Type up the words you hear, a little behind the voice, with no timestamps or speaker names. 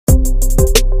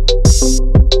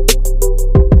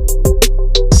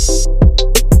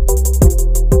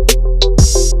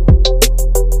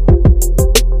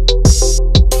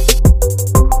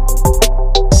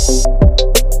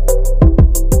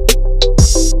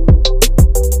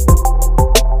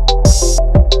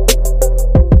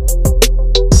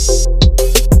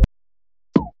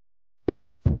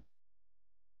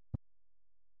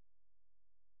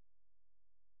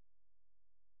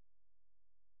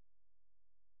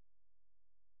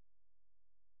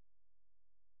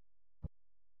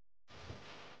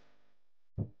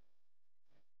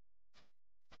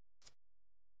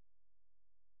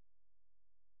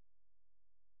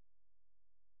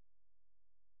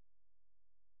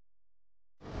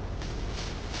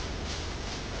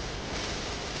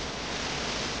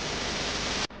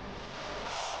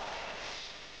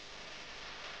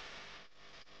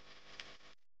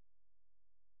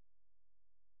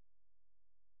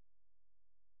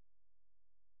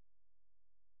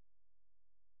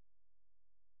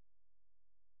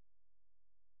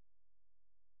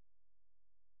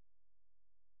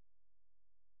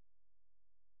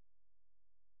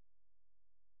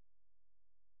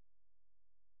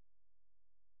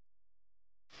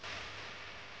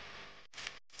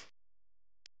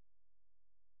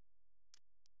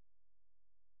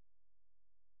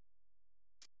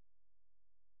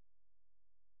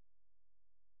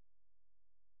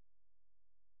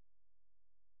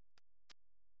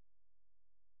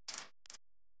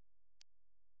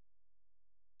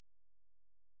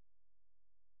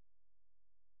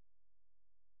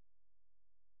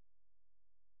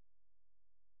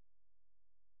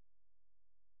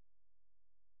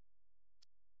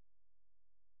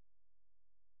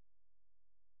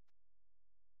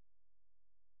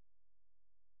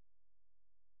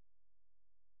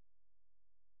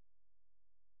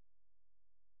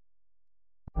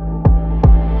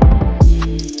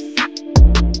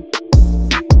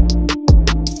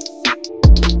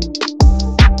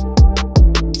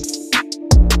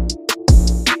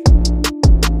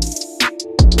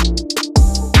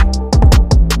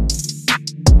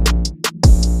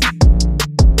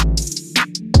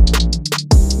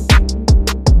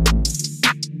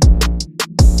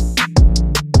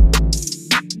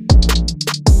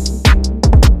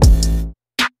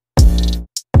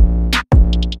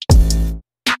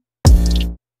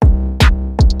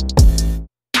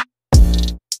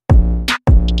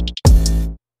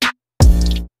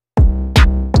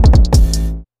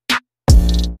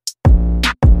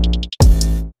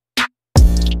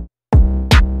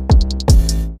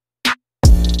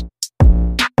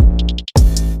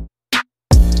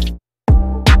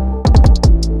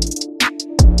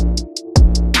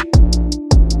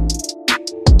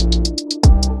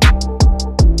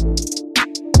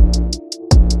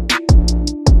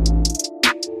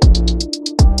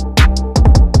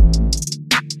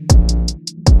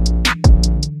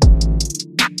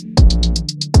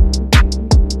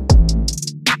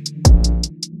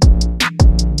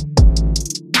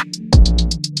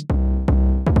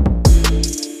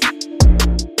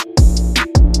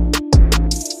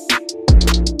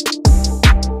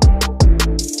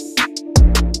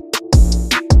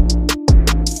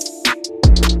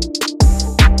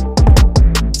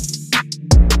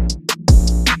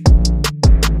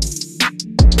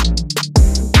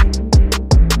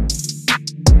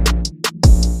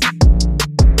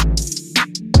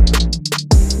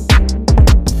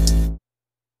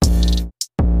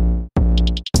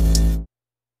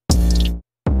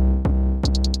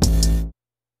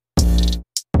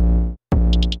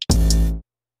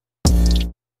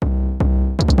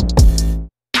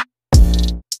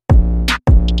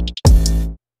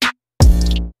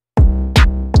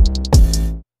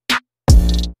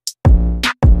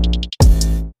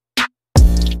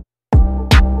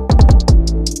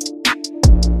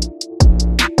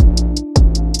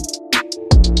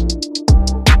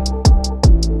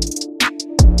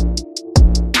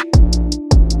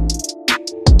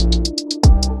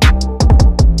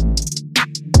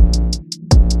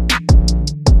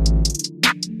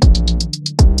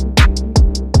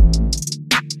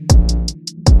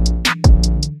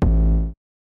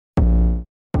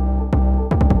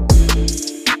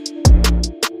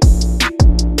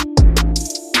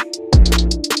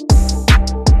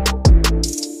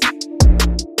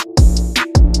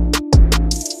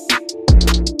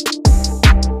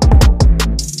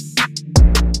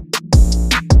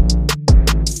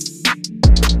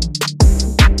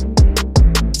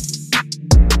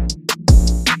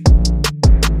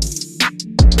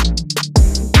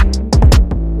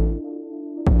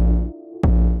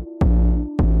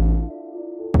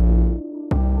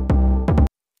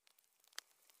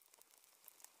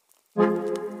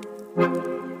When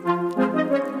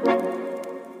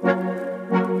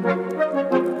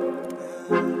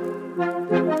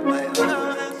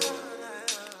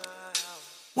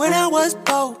I was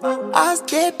broke, I was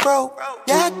dead broke.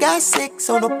 Yeah, I got 6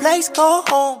 on a place called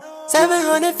home.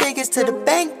 700 figures to the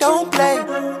bank, don't play.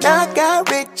 Now I got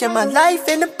rich and my life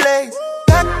in the blaze.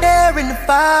 Got there in the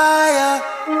fire.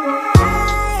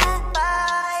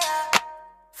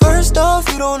 First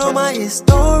off, you don't know my history.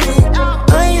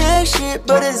 I ain't had shit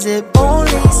but a zip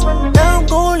onlys. Now I'm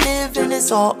gon' live and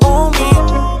it's all on me.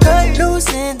 Cut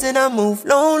loose ends and I move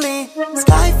lonely.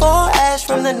 Skyfall ash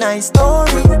from the night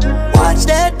story. Watch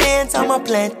that dance, I'ma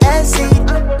plant that seed.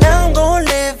 Now I'm gon'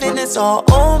 live and it's all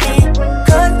on me.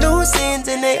 Cut loose ends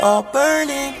and they all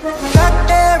burning. Got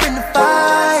there in the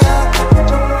fire.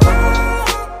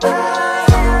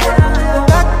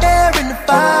 Got there in the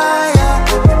fire.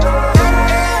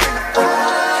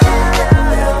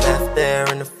 Left there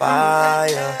in the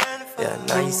fire. Yeah,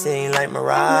 now you sing like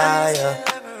Mariah.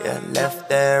 Yeah, left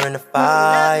there in the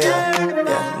fire.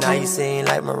 Yeah, now you sing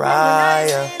like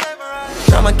Mariah.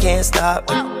 Drama can't stop,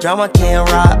 drama can't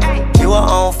rock. You are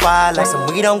on fire like some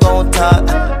weed I'm gon' tuck.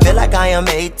 Feel like I am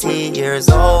 18 years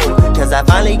old, cause I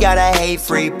finally got a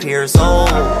hate-free peer soul.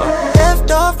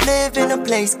 Left off, live in a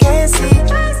place can't see.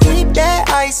 Keep that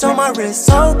ice on my wrist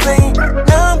so clean.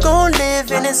 Now I'm gon'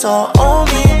 live and it's all on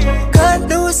me. Cut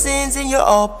loose ends and you're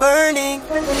all burning.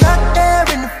 Got there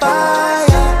in the fire.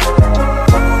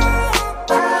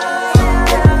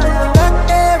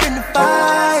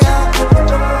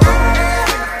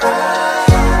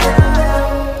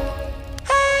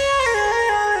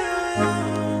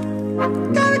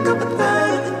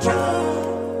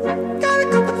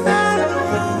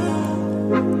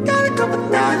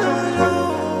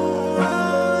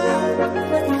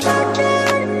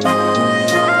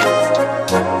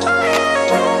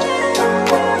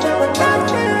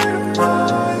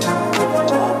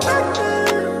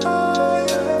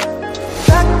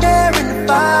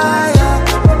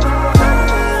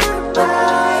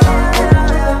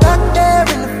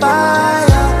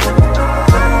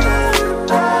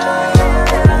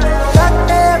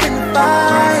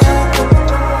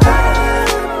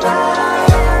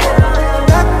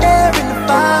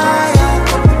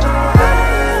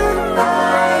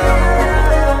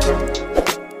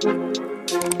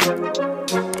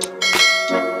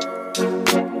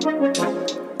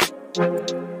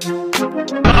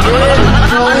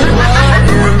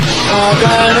 I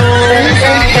got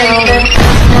no